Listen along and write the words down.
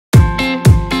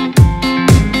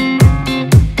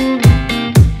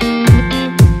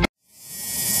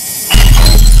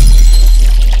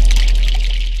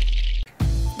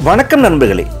வணக்கம்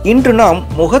நண்பர்களே, இன்று நாம்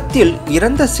முகத்தில்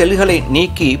இறந்த செல்களை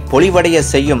நீக்கி பொலிவடைய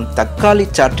செய்யும் தக்காளி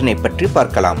சாற்றினை பற்றி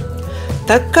பார்க்கலாம்.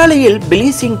 தக்காளியில்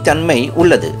ப்ளீச்சிங் தன்மை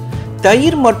உள்ளது.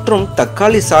 தயிர் மற்றும்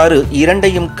தக்காளி சாறு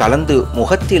இரண்டையும் கலந்து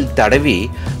முகத்தில் தடவி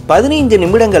 15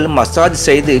 நிமிடங்கள் மசாஜ்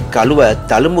செய்து கழுவ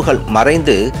தழும்புகள்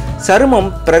மறைந்து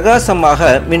சருமம்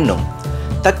பிரகாசமாக மின்னும்.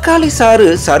 தக்காளி சாறு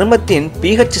சருமத்தின்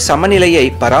pH சமநிலையை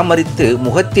பராமரித்து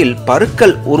முகத்தில்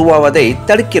பருக்கள் உருவாவதை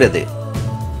தடுக்கிறது.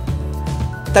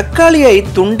 தக்காளியை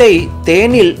துண்டை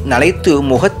தேனில் நனைத்து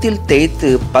முகத்தில் தேய்த்து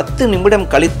 10 நிமிடம்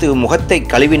கழித்து முகத்தை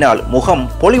கழுவினால் முகம்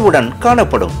பொலிவுடன்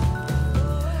காணப்படும்.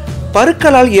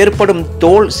 பருக்களால் ஏற்படும்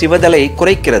தோல் சிவதலை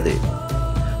குறைக்கிறது.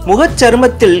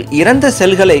 முகச்சருமத்தில் இறந்த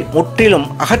செல்களை முற்றிலும்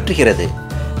அகற்றுகிறது.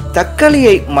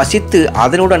 தக்காளியை மசித்து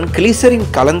அதனுடன் கிளிசரின்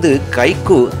கலந்து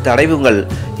கைக்கு தடவுங்கள்.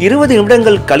 20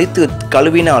 நிமிடங்கள் கழித்து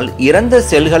கழுவினால் இறந்த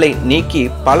செல்களை நீக்கி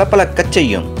பளபளக்கச்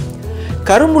செய்யும்.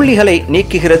 கரும்புள்ளிகளை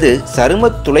நீக்குகிறது. சரும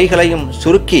துளைகளையும்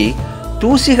சுருக்கி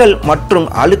தூசிகள் மற்றும்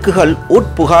அழுக்குகள்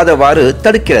உட்புகாதவாறு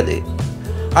தடுக்கிறது.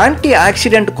 ஆன்டி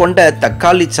ஆக்சிடென்ட் கொண்ட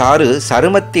தக்காளி சாறு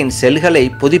சருமத்தின் செல்களை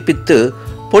புதுப்பித்து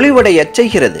பொலிவடையச்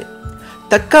செய்கிறது.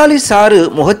 தக்காளி சாறு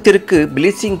முகத்திற்கு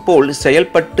ப்ளீச்சிங் போல்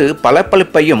செயல்பட்டு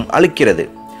பளபளப்பையும் அளிக்கிறது.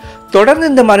 தொடர்ந்து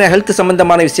இந்த மாதிரி ஹெல்த்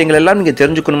சம்பந்தமான விஷயங்கள் எல்லாம் நீங்கள்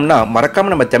தெரிஞ்சுக்கணும்னா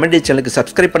மறக்காம நம்ம தமிழ் சேனலுக்கு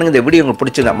சப்ஸ்கிரைப் பண்ணுங்க. இந்த வீடியோ உங்களுக்கு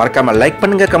பிடிச்சிருந்தா மறக்காம லைக்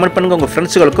பண்ணுங்க, கமெண்ட் பண்ணுங்க, உங்க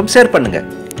ஃப்ரெண்ட்ஸுகளுக்கும் ஷேர் பண்ணுங்க.